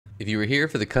If you were here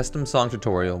for the custom song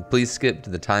tutorial, please skip to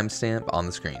the timestamp on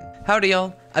the screen. Howdy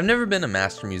y'all! I've never been a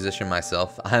master musician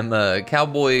myself. I'm a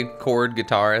cowboy chord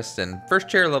guitarist and first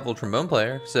chair level trombone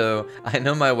player, so I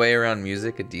know my way around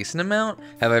music a decent amount.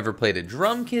 Have I ever played a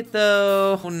drum kit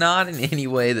though? Not in any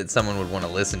way that someone would want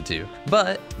to listen to.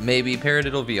 But maybe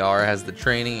Paradiddle VR has the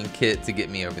training and kit to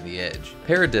get me over the edge.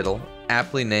 Paradiddle,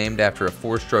 aptly named after a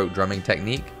 4-stroke drumming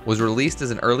technique, was released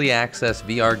as an early access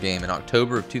VR game in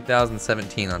October of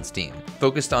 2017 on Steam,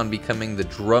 focused on becoming the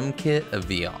drum kit of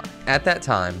VR. At that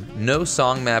time, no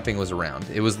song mapping was around.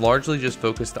 It was largely just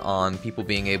focused on people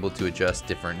being able to adjust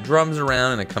different drums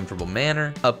around in a comfortable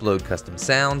manner, upload custom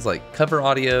sounds like cover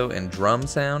audio and drum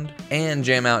sound, and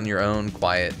jam out in your own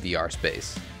quiet VR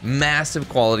space. Massive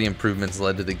quality improvements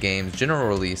led to the game's general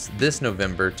release this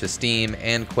November to Steam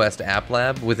and Quest App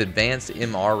Lab with advanced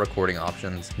MR recording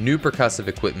options, new percussive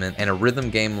equipment, and a rhythm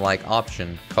game-like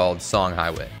option called Song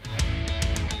Highway.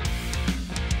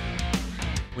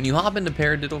 When you hop into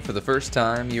Paradiddle for the first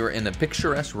time, you are in a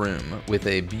picturesque room with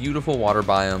a beautiful water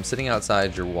biome sitting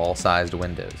outside your wall-sized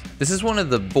windows. This is one of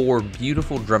the 4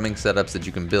 beautiful drumming setups that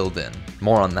you can build in.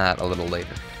 More on that a little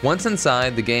later. Once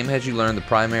inside, the game has you learn the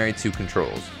primary 2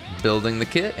 controls: building the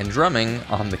kit and drumming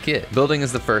on the kit. Building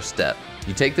is the first step.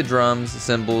 You take the drums,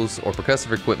 cymbals, or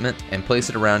percussive equipment and place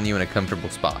it around you in a comfortable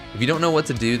spot. If you don't know what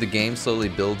to do, the game slowly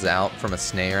builds out from a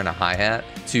snare and a hi-hat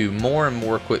to more and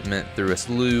more equipment through a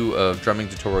slew of drumming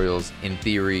tutorials in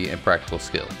theory and practical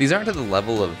skill. These aren't to the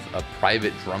level of a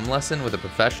private drum lesson with a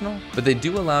professional, but they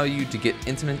do allow you to get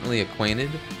intimately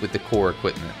acquainted with the core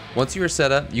equipment. Once you are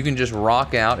set up, you can just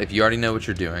rock out if you already know what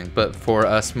you're doing, but for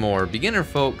us more beginner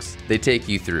folks, they take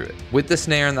you through it. With the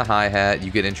snare and the hi-hat, you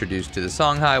get introduced to the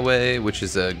Song Highway, which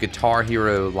is a Guitar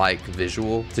Hero-like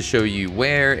visual to show you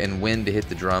where and when to hit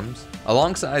the drums.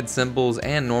 Alongside cymbals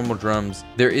and normal drums,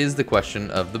 there is the question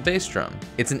of the bass drum.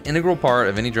 It's an integral part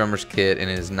of any drummer's kit and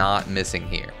is not missing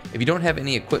here. If you don't have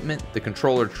any equipment, the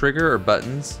controller trigger or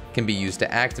buttons can be used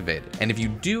to activate it. And if you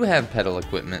do have pedal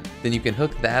equipment, then you can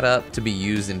hook that up to be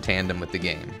used in tandem with the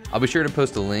game. I'll be sure to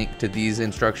post a link to these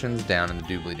instructions down in the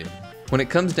doobly-doo. When it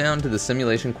comes down to the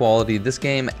simulation quality, this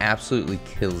game absolutely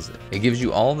kills it. It gives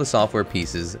you all the software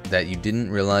pieces that you didn't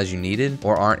realize you needed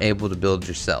or aren't able to build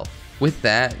yourself. With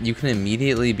that, you can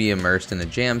immediately be immersed in a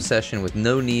jam session with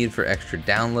no need for extra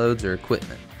downloads or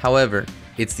equipment. However,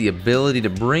 it's the ability to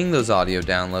bring those audio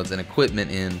downloads and equipment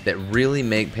in that really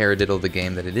make Paradiddle the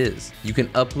game that it is. You can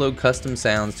upload custom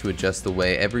sounds to adjust the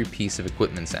way every piece of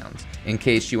equipment sounds, in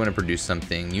case you want to produce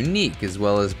something unique, as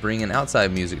well as bring in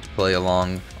outside music to play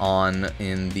along on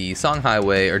in the Song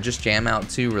Highway or just jam out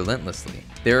to relentlessly.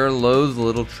 There are loads of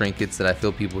little trinkets that I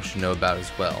feel people should know about as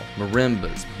well.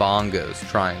 Marimbas, bongos,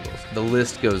 triangles, the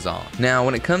list goes on. Now,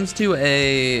 when it comes to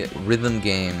a rhythm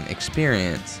game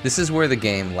experience, this is where the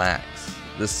game lacks.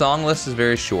 The song list is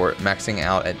very short, maxing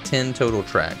out at 10 total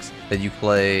tracks that you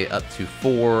play up to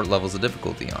 4 levels of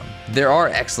difficulty on. There are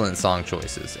excellent song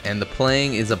choices, and the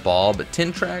playing is a ball, but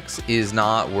 10 tracks is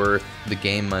not worth the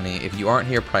game money if you aren't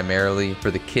here primarily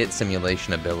for the kit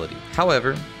simulation ability.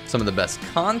 However, some of the best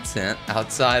content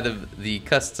outside of the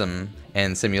custom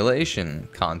and simulation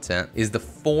content is the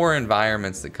 4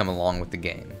 environments that come along with the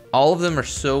game. All of them are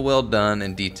so well done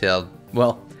and detailed,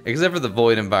 well, except for the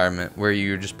void environment where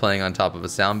you're just playing on top of a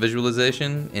sound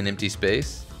visualization in empty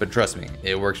space, but trust me,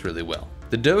 it works really well.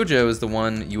 The dojo is the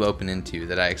one you open into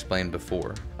that I explained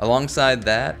before. Alongside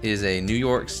that is a New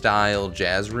York style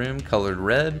jazz room colored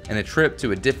red and a trip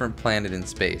to a different planet in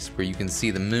space where you can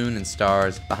see the moon and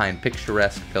stars behind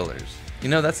picturesque pillars. You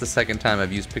know, that's the second time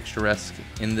I've used picturesque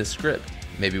in this script.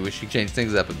 Maybe we should change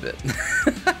things up a bit.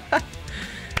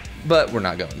 But we're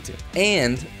not going to.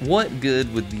 And what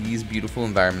good would these beautiful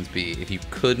environments be if you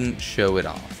couldn't show it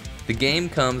off? The game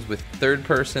comes with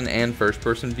third-person and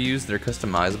first-person views that are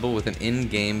customizable with an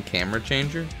in-game camera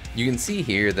changer. You can see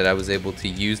here that I was able to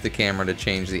use the camera to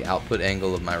change the output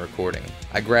angle of my recording.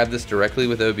 I grabbed this directly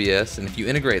with OBS, and if you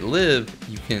integrate Live,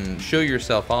 you can show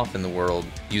yourself off in the world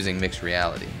using mixed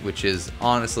reality, which is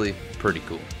honestly pretty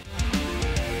cool.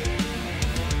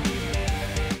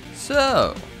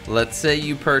 So, let's say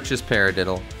you purchase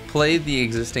Paradiddle, played the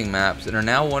existing maps, and are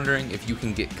now wondering if you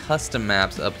can get custom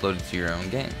maps uploaded to your own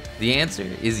game. The answer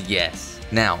is yes.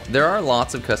 Now, there are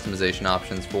lots of customization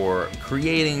options for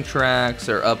creating tracks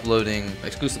or uploading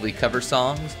exclusively cover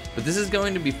songs, but this is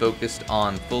going to be focused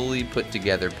on fully put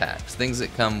together packs, things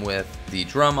that come with the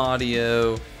drum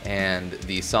audio and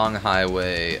the Song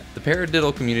Highway. The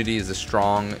Paradiddle community is a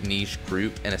strong niche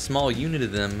group, and a small unit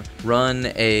of them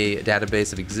run a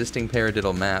database of existing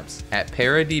Paradiddle maps at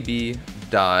paradb.com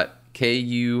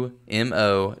kumo.dev.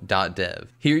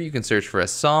 Here you can search for a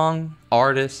song,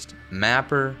 artist,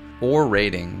 mapper, or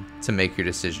rating to make your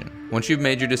decision. Once you've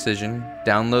made your decision,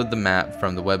 download the map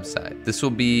from the website. This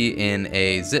will be in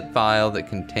a zip file that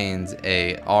contains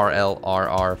a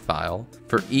RLRR file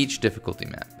for each difficulty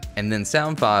map, and then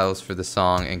sound files for the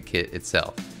song and kit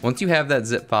itself. Once you have that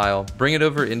zip file, bring it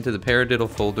over into the Paradiddle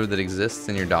folder that exists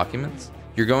in your documents.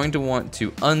 You're going to want to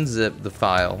unzip the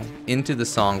file into the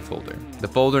song folder. The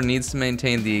folder needs to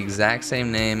maintain the exact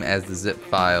same name as the zip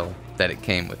file that it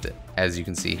came with it, as you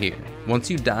can see here. Once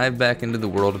you dive back into the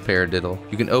world of Paradiddle,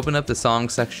 you can open up the song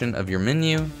section of your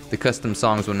menu. The custom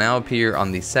songs will now appear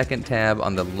on the second tab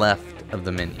on the left of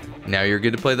the menu. Now you're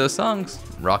good to play those songs.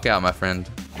 Rock out, my friend.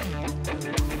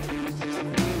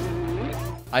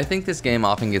 I think this game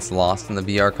often gets lost in the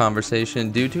VR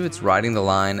conversation due to its riding the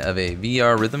line of a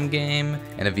VR rhythm game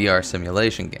and a VR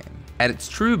simulation game. At its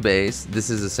true base, this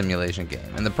is a simulation game,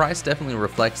 and the price definitely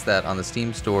reflects that on the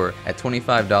Steam store at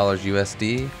 $25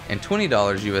 USD and $20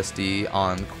 USD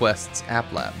on Quest's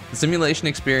App Lab. The simulation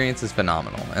experience is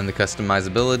phenomenal, and the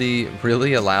customizability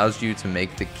really allows you to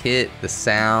make the kit, the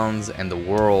sounds, and the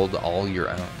world all your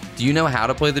own. Do you know how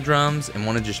to play the drums and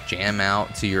want to just jam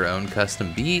out to your own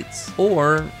custom beats?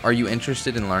 Or are you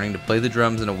interested in learning to play the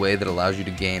drums in a way that allows you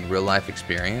to gain real-life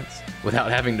experience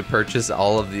without having to purchase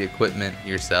all of the equipment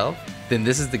yourself? Then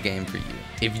this is the game for you.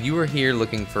 If you are here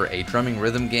looking for a drumming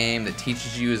rhythm game that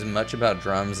teaches you as much about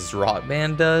drums as Rock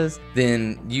Band does,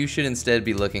 then you should instead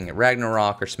be looking at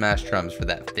Ragnarok or Smash Drums for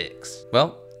that fix.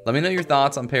 Well, let me know your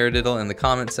thoughts on Paradiddle in the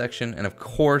comments section, and of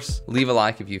course, leave a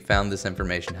like if you found this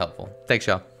information helpful. Thanks,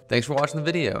 y'all. Thanks for watching the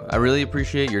video. I really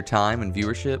appreciate your time and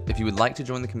viewership. If you would like to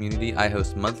join the community, I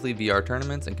host monthly VR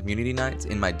tournaments and community nights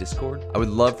in my Discord. I would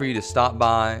love for you to stop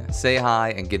by, say hi,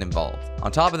 and get involved. On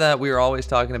top of that, we are always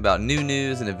talking about new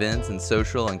news and events in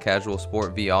social and casual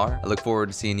sport VR. I look forward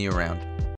to seeing you around.